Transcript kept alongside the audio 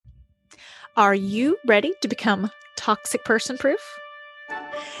Are you ready to become toxic person proof?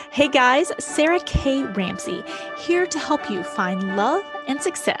 Hey guys, Sarah K. Ramsey here to help you find love and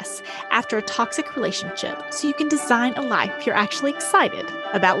success after a toxic relationship so you can design a life you're actually excited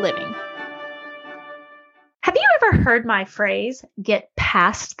about living. Have you ever heard my phrase, get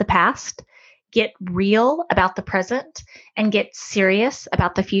past the past, get real about the present, and get serious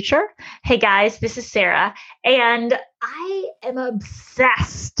about the future? Hey guys, this is Sarah, and I am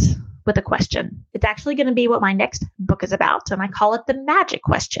obsessed with a question. It's actually going to be what my next book is about, and I call it the magic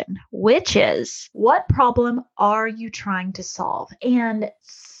question, which is, what problem are you trying to solve? And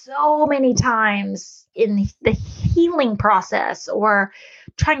so many times in the healing process or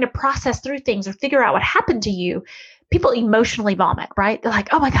trying to process through things or figure out what happened to you, people emotionally vomit, right? They're like,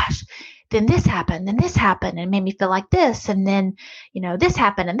 oh my gosh, then this happened, and it made me feel like this. And then, this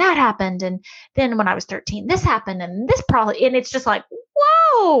happened and that happened. And then when I was 13, this happened and this probably, and it's just like,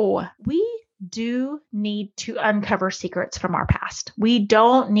 whoa, we do need to uncover secrets from our past. We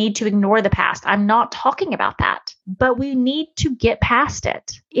don't need to ignore the past. I'm not talking about that, but we need to get past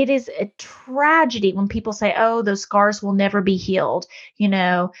it. It is a tragedy when people say, oh, those scars will never be healed.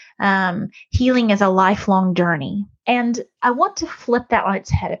 Healing is a lifelong journey. And I want to flip that on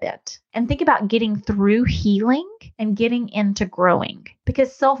its head a bit and think about getting through healing and getting into growing,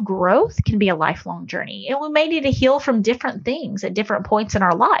 because self-growth can be a lifelong journey. And we may need to heal from different things at different points in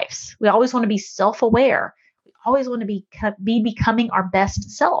our lives. We always want to be self-aware. We always want to be becoming our best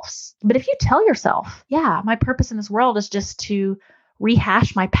selves. But if you tell yourself, yeah, my purpose in this world is just to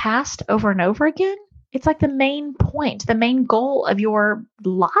rehash my past over and over again, it's like the main point, the main goal of your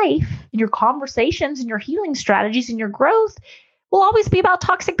life and your conversations and your healing strategies and your growth will always be about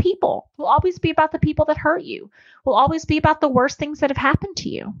toxic people, will always be about the people that hurt you, will always be about the worst things that have happened to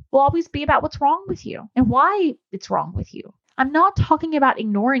you, will always be about what's wrong with you and why it's wrong with you. I'm not talking about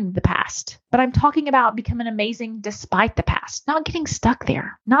ignoring the past, but I'm talking about becoming amazing despite the past, not getting stuck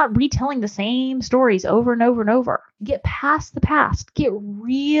there, not retelling the same stories over and over and over. Get past the past, get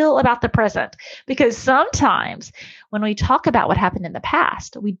real about the present, because sometimes when we talk about what happened in the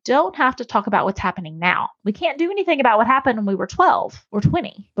past, we don't have to talk about what's happening now. We can't do anything about what happened when we were 12 or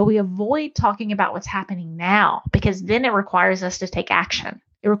 20, but we avoid talking about what's happening now because then it requires us to take action.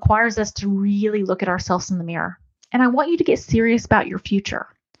 It requires us to really look at ourselves in the mirror. And I want you to get serious about your future.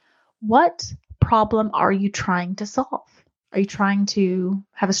 What problem are you trying to solve? Are you trying to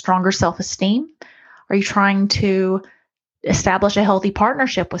have a stronger self-esteem? Are you trying to establish a healthy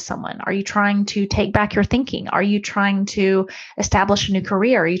partnership with someone? Are you trying to take back your thinking? Are you trying to establish a new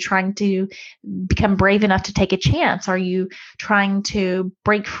career? Are you trying to become brave enough to take a chance? Are you trying to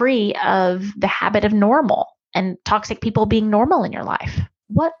break free of the habit of normal and toxic people being normal in your life?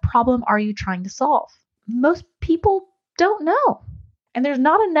 What problem are you trying to solve? Most people don't know. And there's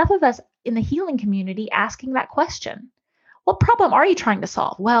not enough of us in the healing community asking that question. What problem are you trying to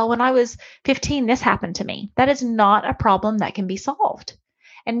solve? Well, when I was 15, this happened to me. That is not a problem that can be solved.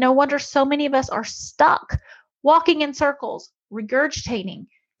 And no wonder so many of us are stuck, walking in circles, regurgitating.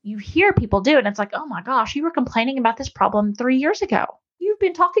 You hear people do it, and it's like, oh my gosh, you were complaining about this problem 3 years ago. You've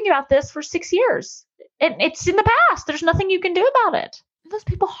been talking about this for 6 years. And it's in the past. There's nothing you can do about it. Those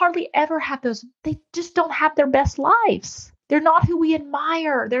people hardly ever have those. They just don't have their best lives. They're not who we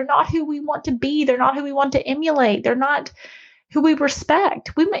admire. They're not who we want to be. They're not who we want to emulate. They're not who we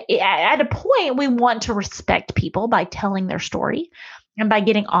respect. At a point, we want to respect people by telling their story and by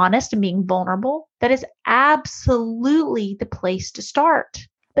getting honest and being vulnerable. That is absolutely the place to start.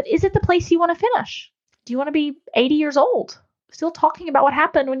 But is it the place you want to finish? Do you want to be 80 years old, still talking about what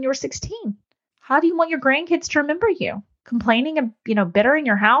happened when you were 16? How do you want your grandkids to remember you? Complaining and, bitter in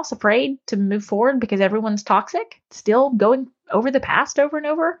your house, afraid to move forward because everyone's toxic, still going over the past over and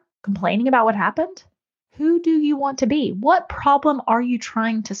over, complaining about what happened? Who do you want to be? What problem are you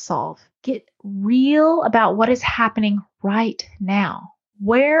trying to solve? Get real about what is happening right now.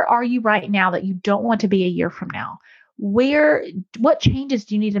 Where are you right now that you don't want to be a year from now? What changes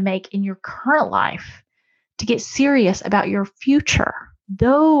do you need to make in your current life to get serious about your future?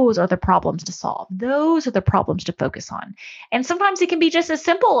 Those are the problems to solve. Those are the problems to focus on. And sometimes it can be just as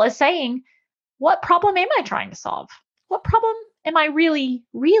simple as saying, what problem am I trying to solve? What problem am I really,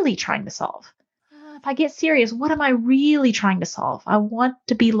 really trying to solve? If I get serious, what am I really trying to solve? I want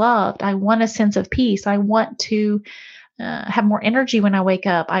to be loved. I want a sense of peace. I want to have more energy when I wake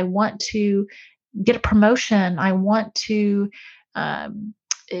up. I want to get a promotion. I want to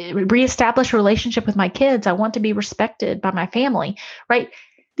reestablish a relationship with my kids. I want to be respected by my family, right?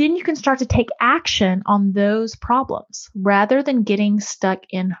 Then you can start to take action on those problems rather than getting stuck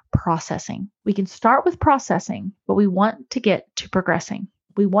in processing. We can start with processing, but we want to get to progressing.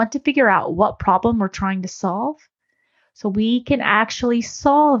 We want to figure out what problem we're trying to solve so we can actually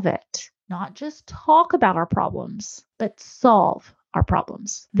solve it, not just talk about our problems, but solve our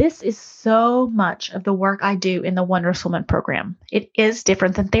problems. This is so much of the work I do in the Wondrous Woman program. It is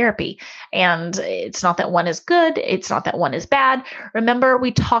different than therapy. And it's not that one is good. It's not that one is bad. Remember,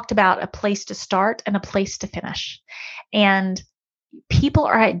 we talked about a place to start and a place to finish. And people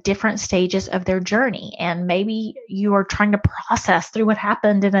are at different stages of their journey. And maybe you are trying to process through what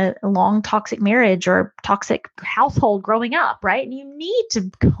happened in a long toxic marriage or toxic household growing up, right? And you need to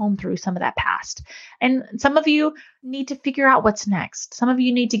comb through some of that past. And some of you need to figure out what's next. Some of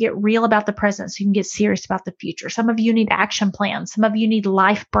you need to get real about the present so you can get serious about the future. Some of you need action plans. Some of you need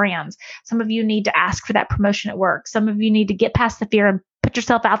life brands. Some of you need to ask for that promotion at work. Some of you need to get past the fear and put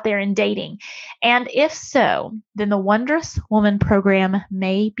yourself out there in dating. And if so, then the Wondrous Woman program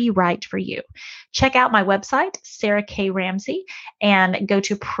may be right for you. Check out my website, Sarah K. Ramsey, and go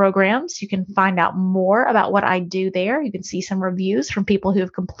to programs. You can find out more about what I do there. You can see some reviews from people who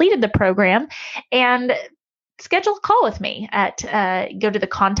have completed the program and schedule a call with me go to the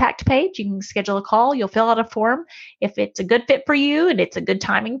contact page. You can schedule a call. You'll fill out a form. If it's a good fit for you and it's a good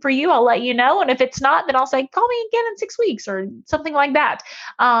timing for you, I'll let you know. And if it's not, then I'll say, call me again in 6 weeks or something like that.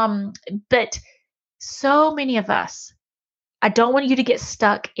 But so many of us, I don't want you to get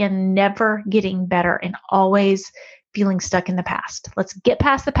stuck in never getting better and always feeling stuck in the past. Let's get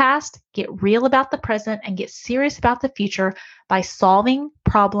past the past, get real about the present, and get serious about the future by solving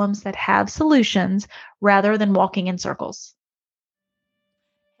problems that have solutions rather than walking in circles.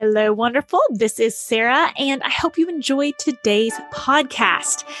 Hello, wonderful. This is Sarah, and I hope you enjoyed today's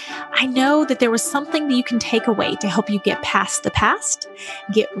podcast. I know that there was something that you can take away to help you get past the past,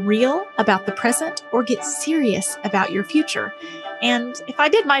 get real about the present, or get serious about your future. And if I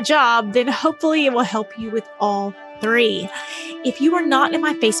did my job, then hopefully it will help you with all three. If you are not in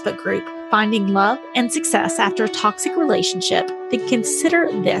my Facebook group, Finding Love and Success After a Toxic Relationship, then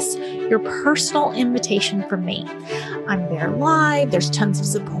consider this your personal invitation from me. I'm there live, there's tons of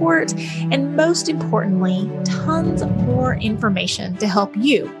support, and most importantly, tons more information to help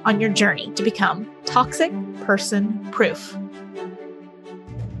you on your journey to become toxic person proof.